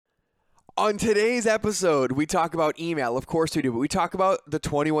On today's episode, we talk about email. Of course we do, but we talk about the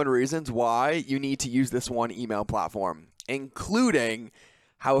 21 reasons why you need to use this one email platform, including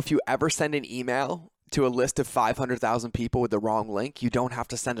how if you ever send an email to a list of 500,000 people with the wrong link, you don't have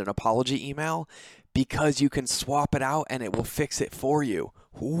to send an apology email because you can swap it out and it will fix it for you.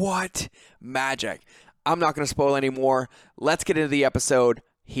 What magic. I'm not going to spoil anymore. Let's get into the episode.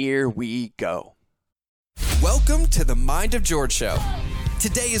 Here we go. Welcome to the Mind of George Show.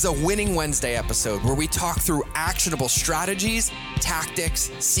 Today is a Winning Wednesday episode where we talk through actionable strategies,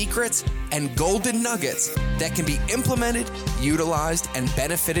 tactics, secrets, and golden nuggets that can be implemented, utilized, and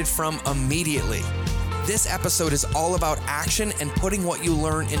benefited from immediately. This episode is all about action and putting what you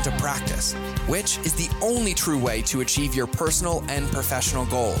learn into practice, which is the only true way to achieve your personal and professional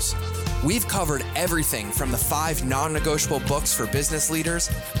goals. We've covered everything from the 5 non-negotiable books for business leaders,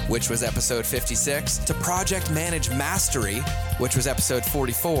 which was episode 56, to Project Manage Mastery, which was episode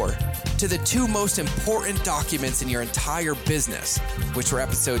 44, to the 2 most important documents in your entire business, which were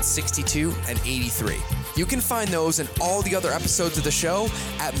episodes 62 and 83. You can find those and all the other episodes of the show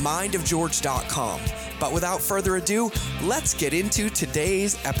at mindofgeorge.com. But without further ado, let's get into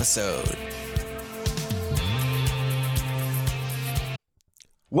today's episode.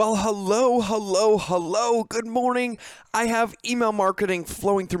 Well, hello. Good morning. I have email marketing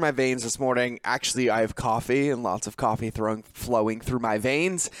flowing through my veins this morning. Actually, I have coffee and lots of coffee flowing through my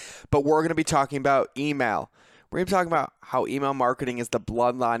veins. But we're going to be talking about email. We're going to be talking about how email marketing is the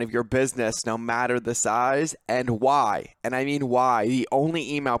bloodline of your business, no matter the size, and why. And I mean why. The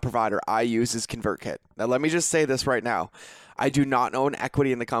only email provider I use is ConvertKit. Now, let me just say this right now. I do not own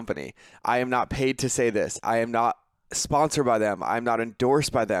equity in the company. I am not paid to say this. I am not sponsored by them. I'm not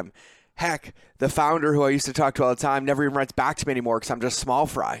endorsed by them. Heck, the founder who I used to talk to all the time never even writes back to me anymore because I'm just small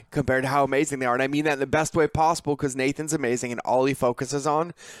fry compared to how amazing they are. And I mean that in the best way possible because Nathan's amazing and all he focuses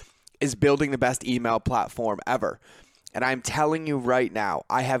on is building the best email platform ever. And I'm telling you right now,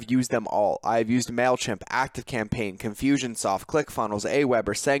 I have used them all. I have used MailChimp, ActiveCampaign, Confusionsoft, ClickFunnels,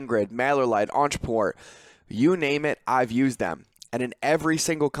 Aweber, SendGrid, MailerLite, Entreport. You name it, I've used them. And in every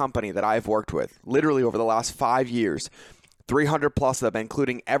single company that I've worked with, literally over the last 5 years, 300 plus of them,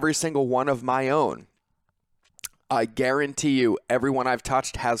 including every single one of my own, I guarantee you everyone I've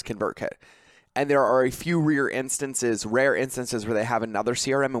touched has ConvertKit. And there are a few rare instances where they have another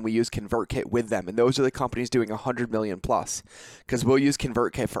CRM and we use ConvertKit with them. And those are the companies doing 100 million plus because we'll use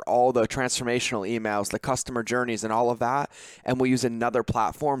ConvertKit for all the transformational emails, the customer journeys and all of that. And we'll use another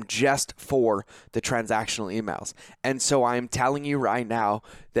platform just for the transactional emails. And so I'm telling you right now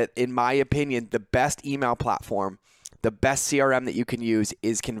that in my opinion, the best email platform, the best CRM that you can use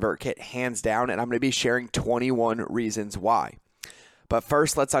is ConvertKit, hands down. And I'm going to be sharing 21 reasons why. But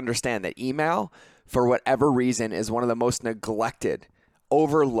first, let's understand that email, for whatever reason, is one of the most neglected,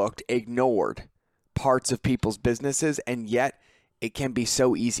 overlooked, ignored parts of people's businesses, and yet it can be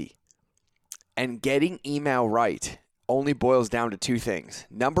so easy. And getting email right only boils down to 2 things.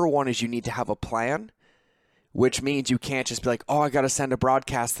 Number 1 is you need to have a plan, which means you can't just be like, oh, I got to send a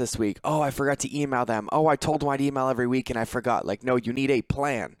broadcast this week. Oh, I forgot to email them. Oh, I told them I'd email every week and I forgot. Like, no, you need a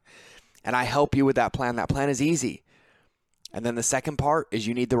plan. And I help you with that plan. That plan is easy. And then the second part is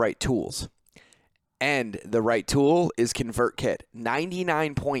you need the right tools. And the right tool is ConvertKit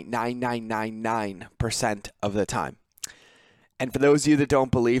 99.9999% of the time. And for those of you that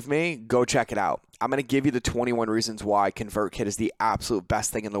don't believe me, go check it out. I'm going to give you the 21 reasons why ConvertKit is the absolute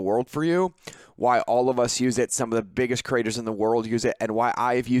best thing in the world for you, why all of us use it, some of the biggest creators in the world use it, and why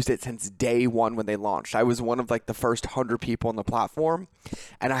I've used it since day one when they launched. I was one of like the first 100 people on the platform,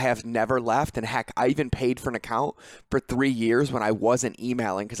 and I have never left. And heck, I even paid for an account for 3 years when I wasn't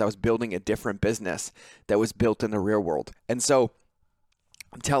emailing because I was building a different business that was built in the real world. And so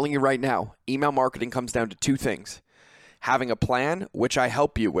I'm telling you right now, email marketing comes down to 2 things. Having a plan, which I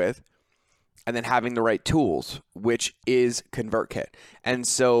help you with, and then having the right tools, which is ConvertKit. And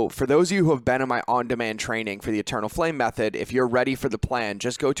so for those of you who have been in my on-demand training for the Eternal Flame method, if you're ready for the plan,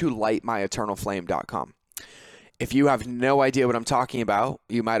 just go to lightmyeternalflame.com. If you have no idea what I'm talking about,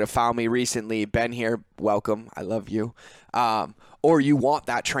 you might have found me recently, been here, welcome, I love you. Or you want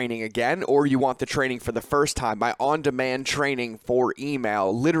that training again, or you want the training for the first time, my on-demand training for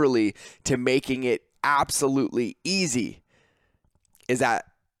email, literally to making it absolutely easy, is at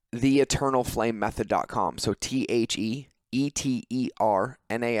theeternalflamemethod.com. So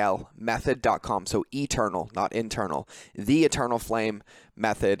TheEternal method.com. So eternal, not internal.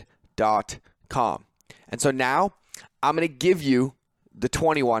 Theeternalflamemethod.com. And so now I'm going to give you the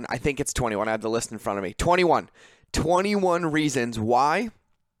 21. I think it's 21. I have the list in front of me. 21 reasons why,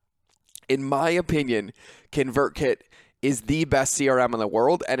 in my opinion, ConvertKit is the best CRM in the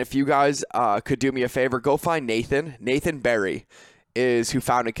world. And if you guys could do me a favor, go find Nathan. Nathan Berry is who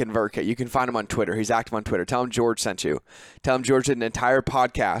founded ConvertKit. You can find him on Twitter. He's active on Twitter. Tell him George sent you. Tell him George did an entire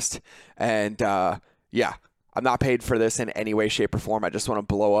podcast. And yeah, I'm not paid for this in any way, shape, or form. I just want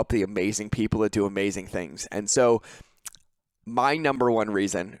to blow up the amazing people that do amazing things. And so my number one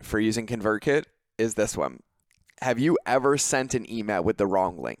reason for using ConvertKit is this one. Have you ever sent an email with the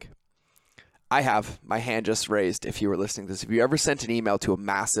wrong link? I have. My hand just raised if you were listening to this. Have you ever sent an email to a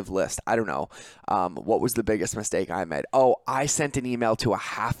massive list? I don't know. What was the biggest mistake I made? Oh, I sent an email to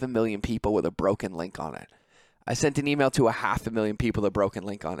 500,000 people with a broken link on it. I sent an email to 500,000 people with a broken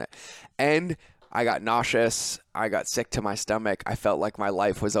link on it. And I got nauseous. I got sick to my stomach. I felt like my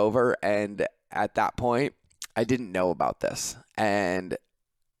life was over. And at that point, I didn't know about this. And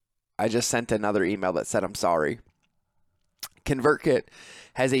I just sent another email that said, I'm sorry. ConvertKit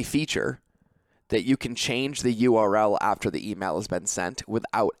has a feature that you can change the URL after the email has been sent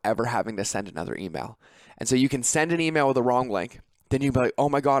without ever having to send another email. And so you can send an email with the wrong link. Then you'll be like, oh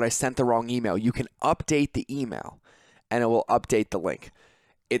my God, I sent the wrong email. You can update the email and it will update the link.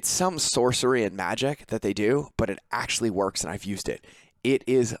 It's some sorcery and magic that they do, but it actually works and I've used it. It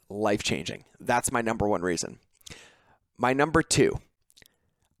is life-changing. That's my number one reason. My number two,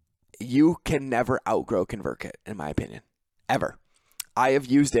 you can never outgrow ConvertKit, in my opinion, ever. I have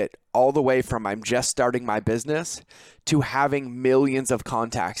used it all the way from I'm just starting my business to having millions of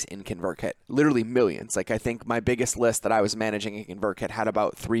contacts in ConvertKit, literally millions. Like I think my biggest list that I was managing in ConvertKit had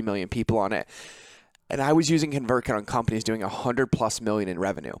about 3 million people on it. And I was using ConvertKit on companies doing 100+ million in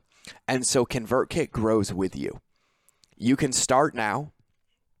revenue. And so ConvertKit grows with you. You can start now,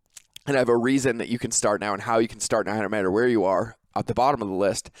 and I have a reason that you can start now and how you can start now no matter where you are at the bottom of the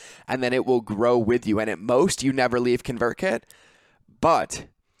list. And then it will grow with you. And at most, you never leave ConvertKit. But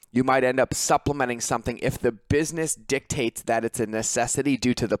you might end up supplementing something if the business dictates that it's a necessity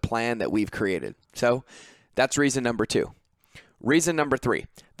due to the plan that we've created. So that's reason number two. Reason number three,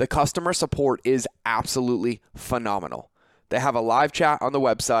 the customer support is absolutely phenomenal. They have a live chat on the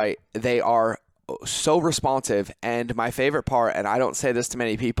website. They are so responsive. And my favorite part, and I don't say this to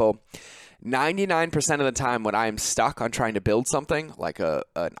many people, 99% of the time when I am stuck on trying to build something like an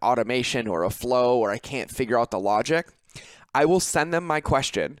automation or a flow or I can't figure out the logic, I will send them my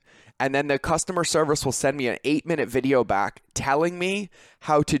question, and then the customer service will send me an 8-minute video back telling me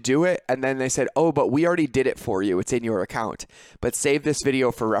how to do it. And then they said, oh, but we already did it for you. It's in your account. But save this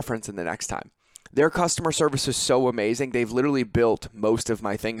video for reference in the next time. Their customer service is so amazing. They've literally built most of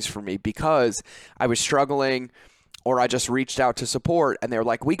my things for me because I was struggling or I just reached out to support and they're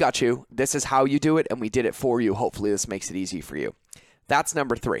like, we got you. This is how you do it, and we did it for you. Hopefully this makes it easy for you. That's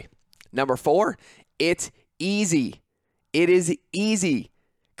number three. Number four, it's easy. It is easy.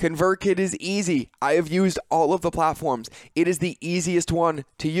 ConvertKit is easy. I have used all of the platforms. It is the easiest one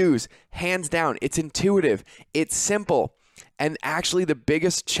to use. Hands down. It's intuitive. It's simple. And actually the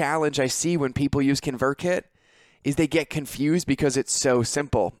biggest challenge I see when people use ConvertKit is they get confused because it's so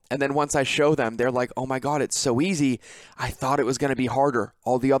simple. And then once I show them, they're like, oh my God, it's so easy. I thought it was going to be harder.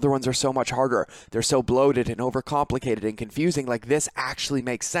 All the other ones are so much harder. They're so bloated and overcomplicated and confusing. Like this actually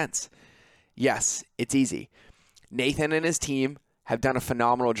makes sense. Yes, it's easy. Nathan and his team have done a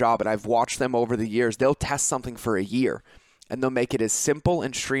phenomenal job, and I've watched them over the years. They'll test something for a year, and they'll make it as simple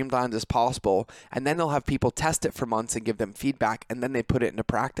and streamlined as possible, and then they'll have people test it for months and give them feedback, and then they put it into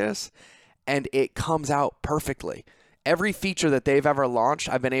practice, and it comes out perfectly. Every feature that they've ever launched,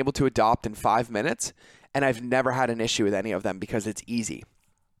 I've been able to adopt in 5 minutes, and I've never had an issue with any of them because it's easy.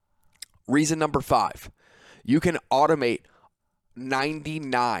 Reason number 5, you can automate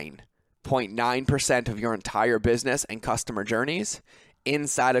 99.9% of your entire business and customer journeys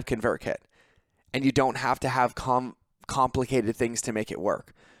inside of ConvertKit. And you don't have to have complicated things to make it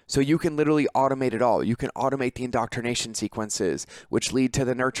work. So you can literally automate it all. You can automate the indoctrination sequences, which lead to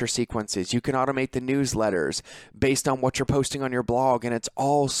the nurture sequences. You can automate the newsletters based on what you're posting on your blog. And it's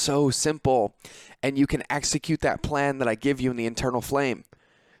all so simple. And you can execute that plan that I give you in the internal flame.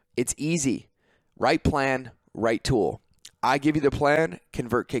 It's easy. Right plan, right tool. I give you the plan,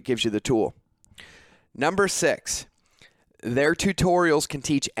 ConvertKit gives you the tool. Number 6, their tutorials can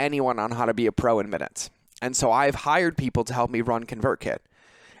teach anyone on how to be a pro in minutes. And so I've hired people to help me run ConvertKit.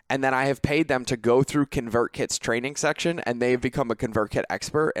 And then I have paid them to go through ConvertKit's training section, and they've become a ConvertKit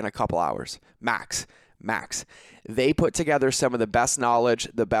expert in a couple hours. Max. They put together some of the best knowledge,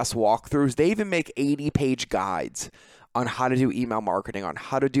 the best walkthroughs. They even make 80-page guides on how to do email marketing, on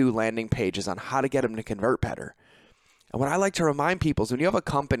how to do landing pages, on how to get them to convert better. And what I like to remind people is when you have a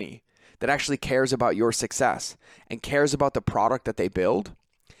company that actually cares about your success and cares about the product that they build,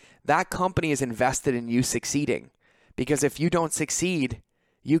 that company is invested in you succeeding Because if you don't succeed,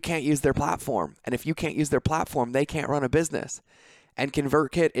 you can't use their platform. And if you can't use their platform, they can't run a business. And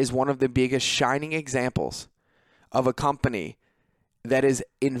ConvertKit is one of the biggest shining examples of a company that is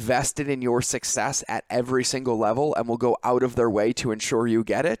invested in your success at every single level and will go out of their way to ensure you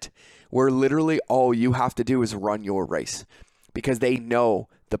get it, where literally all you have to do is run your race, because they know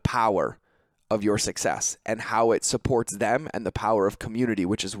the power of your success and how it supports them and the power of community,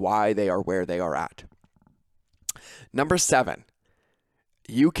 which is why they are where they are at. Number 7,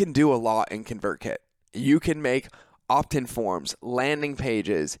 you can do a lot in ConvertKit. You can make opt-in forms, landing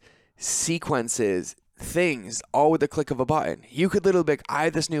pages, sequences, things, all with the click of a button. You could literally be like, I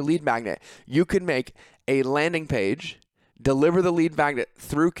have this new lead magnet. You could make a landing page, deliver the lead magnet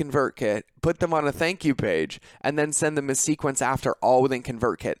through ConvertKit, put them on a thank you page, and then send them a sequence after, all within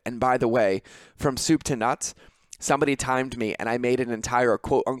ConvertKit. And by the way, from soup to nuts, somebody timed me and I made an entire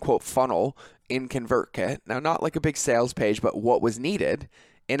quote unquote funnel in ConvertKit. Now, not like a big sales page, but what was needed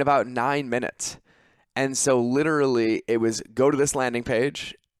in about 9 minutes. And so literally it was go to this landing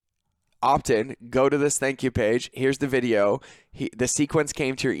page, opt in, go to this thank you page. Here's the video. The sequence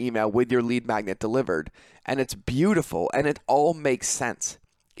came to your email with your lead magnet delivered. And it's beautiful and it all makes sense.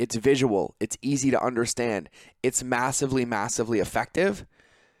 It's visual. It's easy to understand. It's massively, massively effective.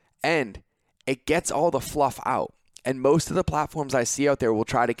 And it gets all the fluff out. And most of the platforms I see out there will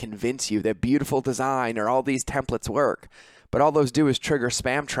try to convince you that beautiful design or all these templates work. But all those do is trigger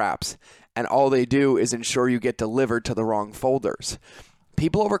spam traps. And all they do is ensure you get delivered to the wrong folders.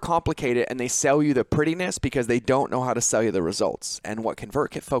 People overcomplicate it and they sell you the prettiness because they don't know how to sell you the results. And what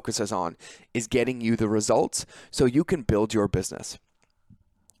ConvertKit focuses on is getting you the results so you can build your business.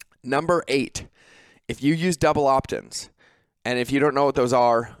 Number 8, if you use double opt-ins, and if you don't know what those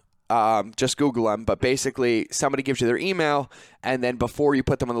are, just Google them. But basically, somebody gives you their email, and then before you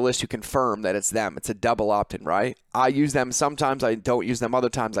put them on the list, you confirm that it's them. It's a double opt-in, right? I use them sometimes. I don't use them other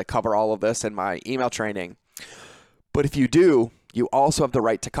times. I cover all of this in my email training. But if you do, you also have the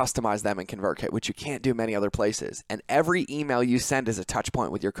right to customize them in ConvertKit, which you can't do many other places. And every email you send is a touch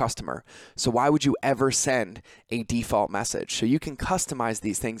point with your customer. So why would you ever send a default message? So you can customize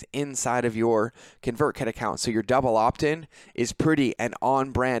these things inside of your ConvertKit account. So your double opt-in is pretty and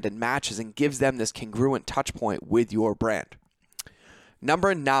on brand and matches and gives them this congruent touch point with your brand.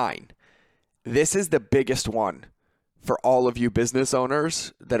 Number 9, this is the biggest one for all of you business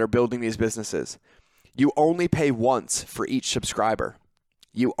owners that are building these businesses. You only pay once for each subscriber.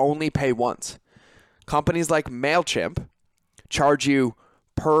 You only pay once. Companies like MailChimp charge you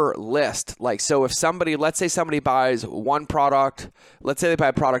per list. Like, so if somebody, let's say somebody buys one product, let's say they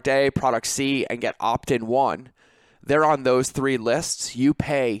buy product A, product C, and get opt-in 1, they're on those 3 lists. You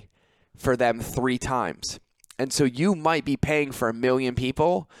pay for them 3 times. And so you might be paying for 1 million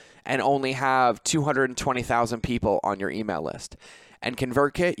people and only have 220,000 people on your email list. And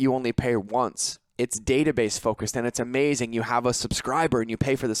ConvertKit, you only pay once. It's database focused and it's amazing. You have a subscriber and you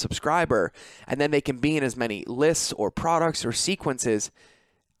pay for the subscriber, and then they can be in as many lists or products or sequences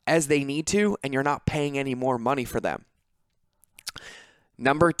as they need to, and you're not paying any more money for them.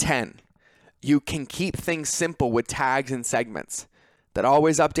 Number 10, you can keep things simple with tags and segments that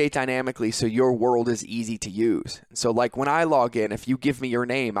always update dynamically so your world is easy to use. So like when I log in, if you give me your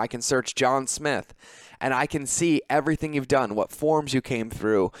name, I can search John Smith and I can see everything you've done, what forms you came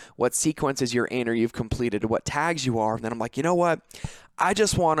through, what sequences you're in or you've completed, what tags you are. And then I'm like, you know what? I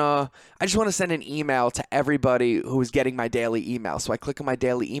just want to send an email to everybody who is getting my daily email. So I click on my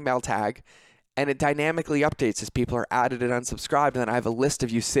daily email tag and it dynamically updates as people are added and unsubscribed. And then I have a list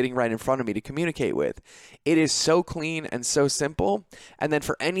of you sitting right in front of me to communicate with. It is so clean and so simple. And then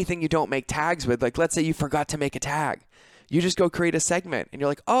for anything you don't make tags with, like let's say you forgot to make a tag, you just go create a segment and you're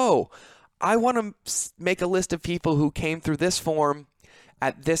like, oh, I want to make a list of people who came through this form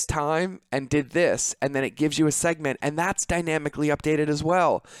at this time and did this, and then it gives you a segment, and that's dynamically updated as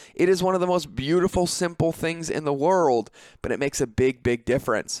well. It is one of the most beautiful, simple things in the world, but it makes a big, big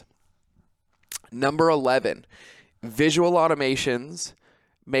difference. Number 11, visual automations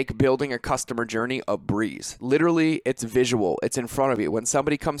make building a customer journey a breeze. Literally, it's visual. It's in front of you. When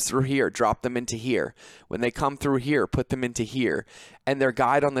somebody comes through here, drop them into here. When they come through here, put them into here. And their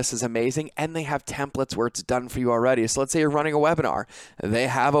guide on this is amazing. And they have templates where it's done for you already. So let's say you're running a webinar. They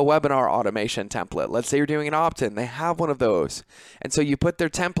have a webinar automation template. Let's say you're doing an opt-in. They have one of those. And so you put their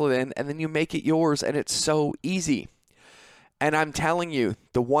template in and then you make it yours, and it's so easy. And I'm telling you,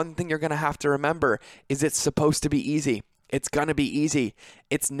 the one thing you're going to have to remember is it's supposed to be easy. It's going to be easy.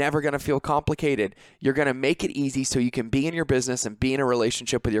 It's never going to feel complicated. You're going to make it easy so you can be in your business and be in a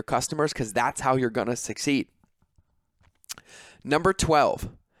relationship with your customers, because that's how you're going to succeed. Number 12,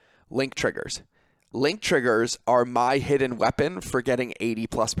 link triggers. Link triggers are my hidden weapon for getting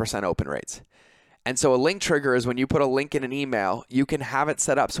 80+% open rates. And so a link trigger is when you put a link in an email, you can have it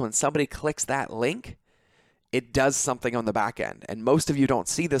set up so when somebody clicks that link, it does something on the back end. And most of you don't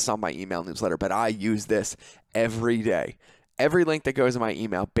see this on my email newsletter, but I use this every day. Every link that goes in my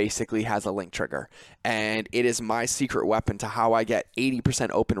email basically has a link trigger. And it is my secret weapon to how I get 80%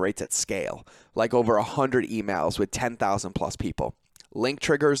 open rates at scale, like over 100 emails with 10,000 plus people. Link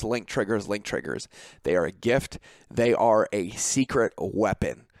triggers, link triggers, link triggers. They are a gift. They are a secret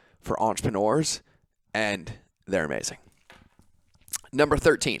weapon for entrepreneurs, and they're amazing. Number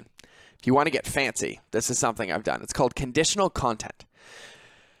 13. If you want to get fancy, this is something I've done. It's called conditional content.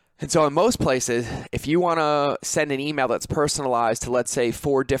 And so in most places, if you want to send an email that's personalized to, let's say,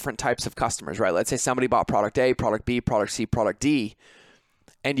 4 different types of customers, right? Let's say somebody bought product A, product B, product C, product D,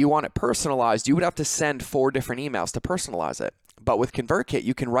 and you want it personalized, you would have to send 4 different emails to personalize it. But with ConvertKit,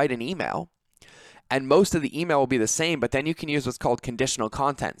 you can write an email, and most of the email will be the same, but then you can use what's called conditional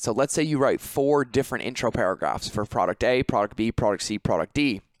content. So let's say you write 4 different intro paragraphs for product A, product B, product C, product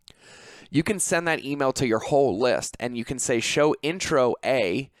D. You can send that email to your whole list, and you can say, show intro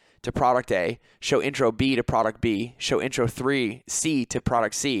A to product A, show intro B to product B, show intro C to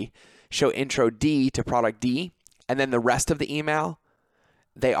product C, show intro D to product D, and then the rest of the email,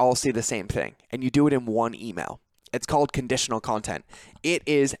 they all see the same thing, and you do it in one email. It's called conditional content. It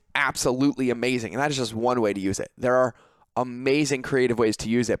is absolutely amazing, and that is just one way to use it. There are amazing creative ways to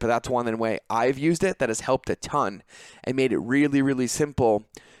use it, but that's one way I've used it that has helped a ton and made it really, really simple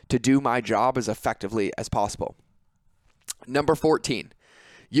to do my job as effectively as possible. Number 14,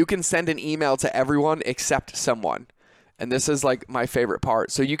 you can send an email to everyone except someone. And this is like my favorite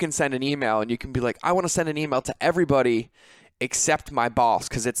part. So you can send an email and you can be like, I want to send an email to everybody except my boss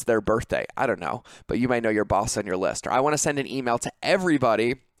because it's their birthday. I don't know, but you might know your boss on your list. Or I want to send an email to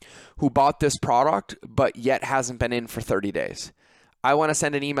everybody who bought this product but yet hasn't been in for 30 days. I want to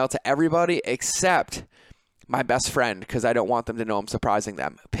send an email to everybody except my best friend because I don't want them to know I'm surprising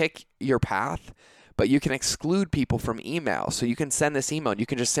them. Pick your path, but you can exclude people from email. So you can send this email and you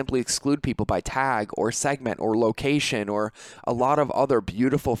can just simply exclude people by tag or segment or location or a lot of other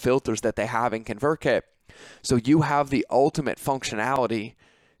beautiful filters that they have in ConvertKit. So you have the ultimate functionality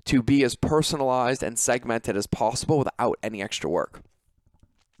to be as personalized and segmented as possible without any extra work.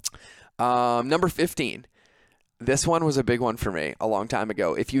 Number 15. This one was a big one for me a long time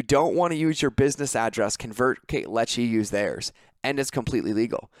ago. If you don't want to use your business address, ConvertKit lets you use theirs, and it's completely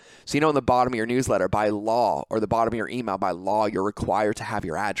legal. So in the bottom of your newsletter, by law, or the bottom of your email, by law, you're required to have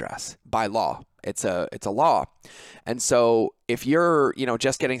your address. By law. It's a law. And so if you're,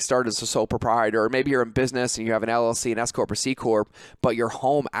 just getting started as a sole proprietor, or maybe you're in business and you have an LLC, an S Corp, or C Corp, but your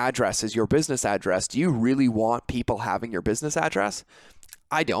home address is your business address, do you really want people having your business address?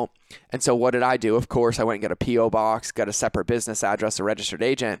 I don't. And so what did I do? Of course, I went and got a P.O. box, got a separate business address, a registered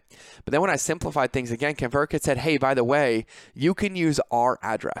agent. But then when I simplified things again, ConvertKit said, hey, by the way, you can use our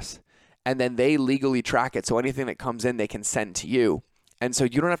address. And then they legally track it. So anything that comes in, they can send to you. And so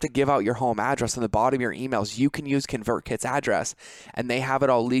you don't have to give out your home address on the bottom of your emails. You can use ConvertKit's address, and they have it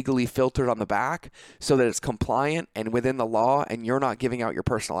all legally filtered on the back so that it's compliant and within the law, and you're not giving out your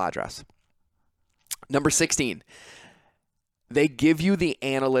personal address. Number 16. They give you the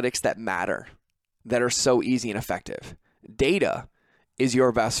analytics that matter, that are so easy and effective. Data is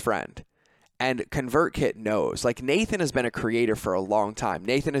your best friend. And ConvertKit knows. Like, Nathan has been a creator for a long time.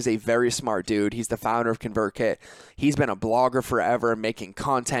 Nathan is a very smart dude. He's the founder of ConvertKit. He's been a blogger forever, making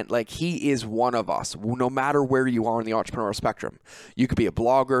content. Like, he is one of us, no matter where you are in the entrepreneurial spectrum. You could be a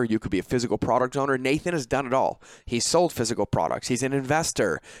blogger. You could be a physical product owner. Nathan has done it all. He's sold physical products. He's an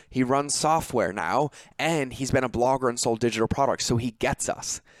investor. He runs software now. And he's been a blogger and sold digital products. So he gets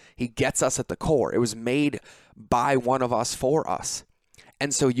us. He gets us at the core. It was made by one of us for us.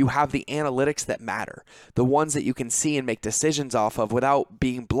 And so you have the analytics that matter, the ones that you can see and make decisions off of without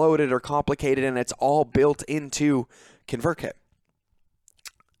being bloated or complicated, and it's all built into ConvertKit.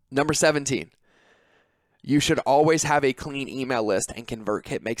 Number 17, you should always have a clean email list, and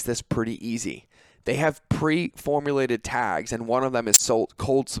ConvertKit makes this pretty easy. They have pre-formulated tags, and one of them is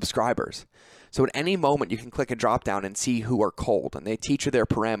cold subscribers. So at any moment, you can click a drop down and see who are cold, and they teach you their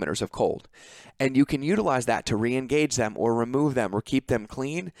parameters of cold. And you can utilize that to re-engage them or remove them or keep them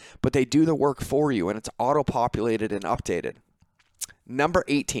clean, but they do the work for you, and it's auto-populated and updated. Number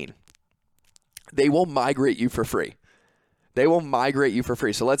 18, they will migrate you for free. They will migrate you for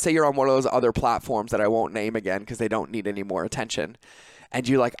free. So let's say you're on one of those other platforms that I won't name again because they don't need any more attention. And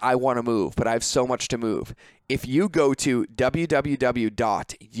you're like, I want to move, but I have so much to move. If you go to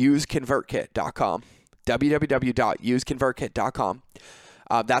www.useconvertkit.com, www.useconvertkit.com,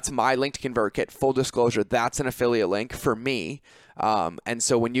 That's my link to ConvertKit. Full disclosure, that's an affiliate link for me. And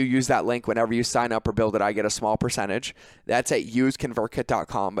so when you use that link, whenever you sign up or build it, I get a small percentage. That's at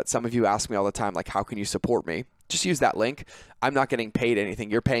useconvertkit.com. But some of you ask me all the time, like, how can you support me? Just use that link. I'm not getting paid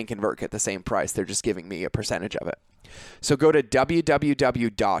anything. You're paying ConvertKit the same price. They're just giving me a percentage of it. So go to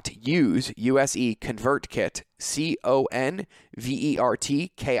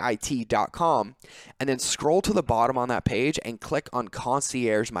www.useconvertkit.com, and then scroll to the bottom on that page and click on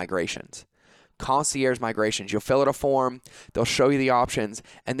Concierge Migrations. Concierge Migrations. You'll fill out a form. They'll show you the options,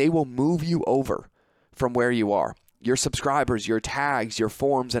 and they will move you over from where you are, your subscribers, your tags, your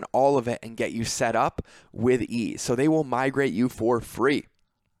forms, and all of it, and get you set up with ease. So they will migrate you for free.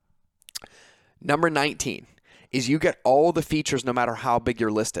 Number 19 is you get all the features no matter how big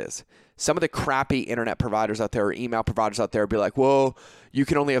your list is. Some of the crappy internet providers out there or email providers out there will be like, well, you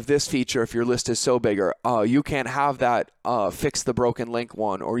can only have this feature if your list is so big, or you can't have that fix the broken link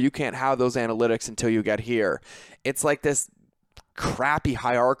one, or you can't have those analytics until you get here. It's like this crappy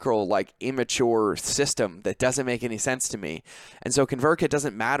hierarchical, like immature system that doesn't make any sense to me. And so ConvertKit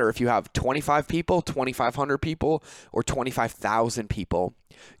doesn't matter if you have 25 people, 2,500 people, or 25,000 people.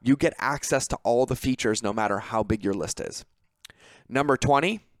 You get access to all the features no matter how big your list is. Number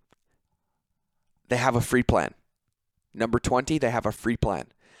 20, they have a free plan. Number 20, they have a free plan.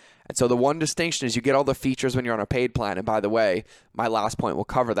 And so the one distinction is you get all the features when you're on a paid plan. And by the way, my last point will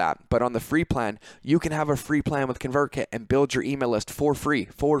cover that. But on the free plan, you can have a free plan with ConvertKit and build your email list for free.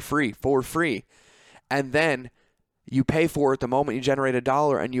 And then you pay for it the moment you generate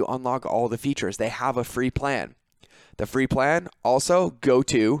 $1 and you unlock all the features. They have a free plan. The free plan, also go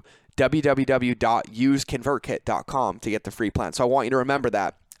to www.useconvertkit.com to get the free plan. So I want you to remember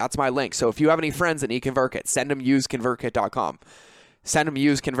that. That's my link. So if you have any friends that need ConvertKit, send them useconvertkit.com. Send them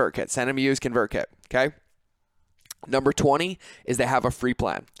use ConvertKit. Send them use ConvertKit. Okay? Number 20 is they have a free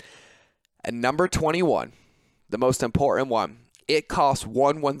plan. And number 21, the most important one, it costs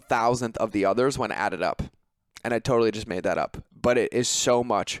 1/1000th of the others when added up. And I totally just made that up. But it is so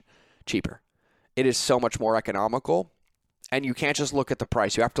much cheaper. It is so much more economical. And you can't just look at the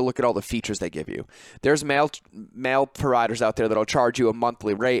price. You have to look at all the features they give you. There's mail providers out there that'll charge you a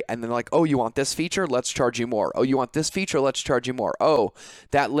monthly rate, and then like, oh, you want this feature? Let's charge you more. Oh, you want this feature? Let's charge you more. Oh,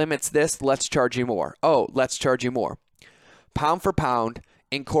 that limits this? Let's charge you more. Oh, let's charge you more. Pound for pound,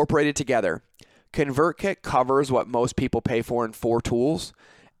 incorporated together, ConvertKit covers what most people pay for in 4 tools,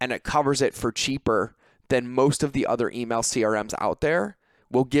 and it covers it for cheaper than most of the other email CRMs out there,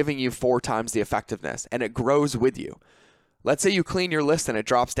 while giving you 4 times the effectiveness, and it grows with you. Let's say you clean your list and it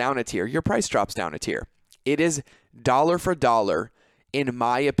drops down a tier. Your price drops down a tier. It is dollar for dollar, in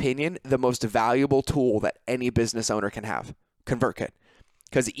my opinion, the most valuable tool that any business owner can have, ConvertKit.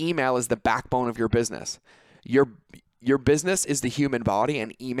 Because email is the backbone of your business. Your business is the human body,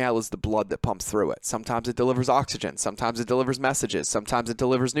 and email is the blood that pumps through it. Sometimes it delivers oxygen. Sometimes it delivers messages. Sometimes it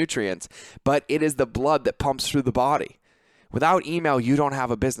delivers nutrients. But it is the blood that pumps through the body. Without email, you don't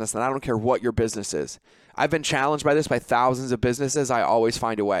have a business, and I don't care what your business is. I've been challenged by this by thousands of businesses. I always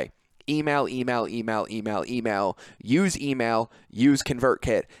find a way. Email, email, email, email, email. Use email. Use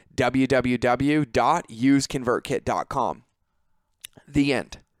ConvertKit. www.useconvertkit.com. The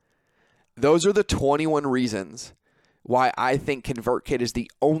end. Those are the 21 reasons why I think ConvertKit is the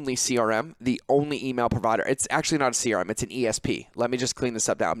only CRM, the only email provider. It's actually not a CRM. It's an ESP. Let me just clean this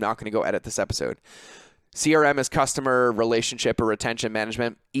up now. I'm not going to go edit this episode. CRM is customer relationship or retention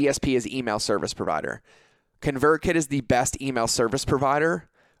management. ESP is email service provider. ConvertKit is the best email service provider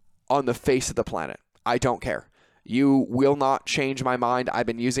on the face of the planet. I don't care. You will not change my mind. I've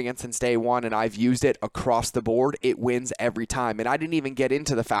been using it since day one, and I've used it across the board. It wins every time. And I didn't even get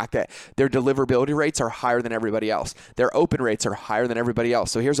into the fact that their deliverability rates are higher than everybody else. Their open rates are higher than everybody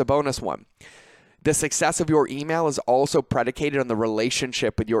else. So here's a bonus one. The success of your email is also predicated on the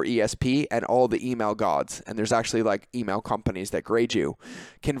relationship with your ESP and all the email gods. And there's actually like email companies that grade you.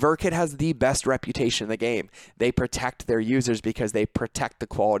 ConvertKit has the best reputation in the game. They protect their users because they protect the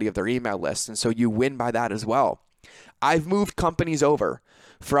quality of their email list. And so you win by that as well. I've moved companies over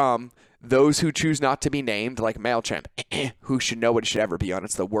from those who choose not to be named, like MailChimp, who should know what it should ever be on.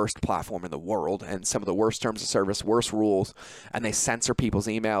 It's the worst platform in the world, and some of the worst terms of service, worst rules, and they censor people's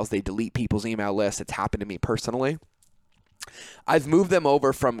emails. They delete people's email lists. It's happened to me personally. I've moved them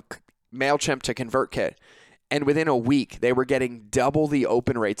over from MailChimp to ConvertKit, and within a week, they were getting double the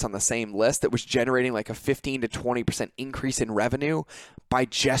open rates on the same list that was generating like a 15 to 20% increase in revenue by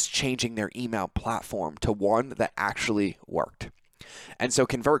just changing their email platform to one that actually worked. And so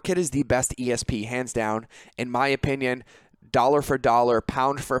ConvertKit is the best ESP, hands down. In my opinion, dollar for dollar,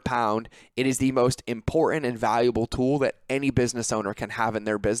 pound for pound, it is the most important and valuable tool that any business owner can have in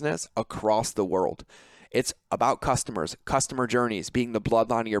their business across the world. It's about customers, customer journeys, being the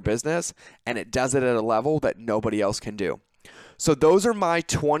bloodline of your business, and it does it at a level that nobody else can do. So those are my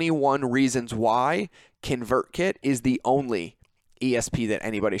 21 reasons why ConvertKit is the only ESP that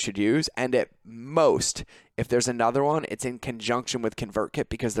anybody should use. And at most, if there's another one, it's in conjunction with ConvertKit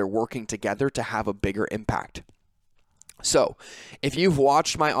because they're working together to have a bigger impact. So if you've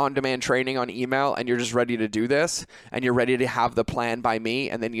watched my on-demand training on email and you're just ready to do this and you're ready to have the plan by me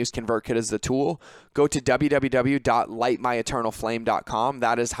and then use ConvertKit as the tool, go to www.lightmyeternalflame.com.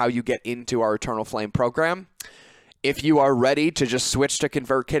 That is how you get into our Eternal Flame program. If you are ready to just switch to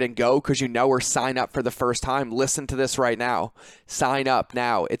ConvertKit and go because you know or sign up for the first time, listen to this right now. Sign up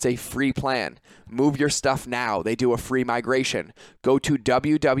now. It's a free plan. Move your stuff now. They do a free migration. Go to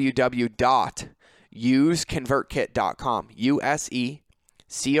www.useconvertkit.com.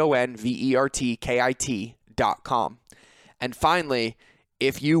 useconvertkit.com. And finally,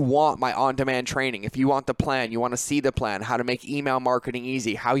 if you want my on-demand training, if you want the plan, you want to see the plan, how to make email marketing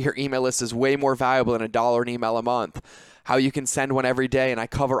easy, how your email list is way more valuable than $1 an email a month, how you can send one every day, and I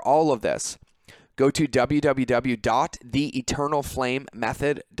cover all of this, go to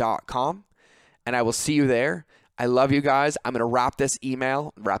www.theeternalflamemethod.com, and I will see you there. I love you guys. I'm going to wrap this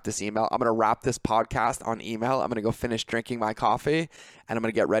podcast on email. I'm going to go finish drinking my coffee and I'm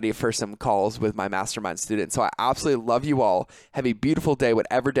going to get ready for some calls with my mastermind students. So I absolutely love you all. Have a beautiful day,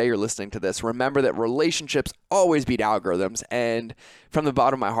 whatever day you're listening to this. Remember that relationships always beat algorithms. And from the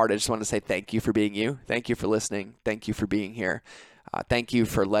bottom of my heart, I just want to say thank you for being you. Thank you for listening. Thank you for being here. Thank you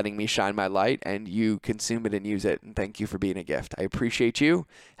for letting me shine my light and you consume it and use it. And thank you for being a gift. I appreciate you.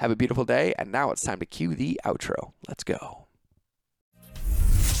 Have a beautiful day. And now it's time to cue the outro. Let's go.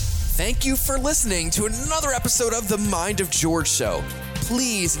 Thank you for listening to another episode of The Mind of George Show.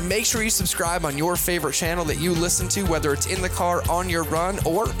 Please make sure you subscribe on your favorite channel that you listen to, whether it's in the car, on your run,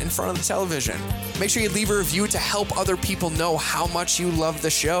 or in front of the television. Make sure you leave a review to help other people know how much you love the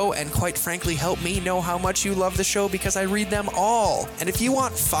show, and quite frankly, help me know how much you love the show because I read them all. And if you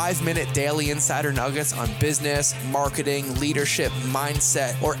want 5-minute daily insider nuggets on business, marketing, leadership,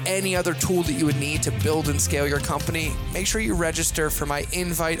 mindset, or any other tool that you would need to build and scale your company, make sure you register for my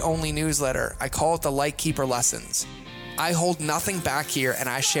invite-only newsletter. I call it the Lightkeeper Lessons. I hold nothing back here and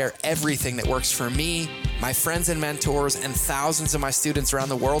I share everything that works for me, my friends and mentors, and thousands of my students around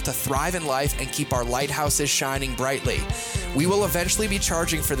the world to thrive in life and keep our lighthouses shining brightly. We will eventually be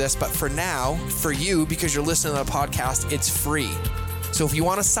charging for this, but for now, for you, because you're listening to the podcast, it's free. So if you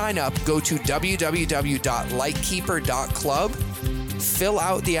want to sign up, go to www.lightkeeper.club, fill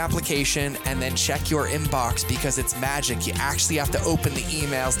out the application, and then check your inbox because it's magic. You actually have to open the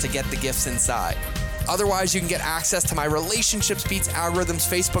emails to get the gifts inside. Otherwise, you can get access to my Relationships Beats Algorithms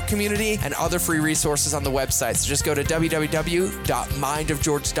Facebook community and other free resources on the website. So just go to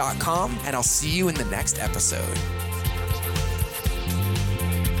www.mindofgeorge.com and I'll see you in the next episode.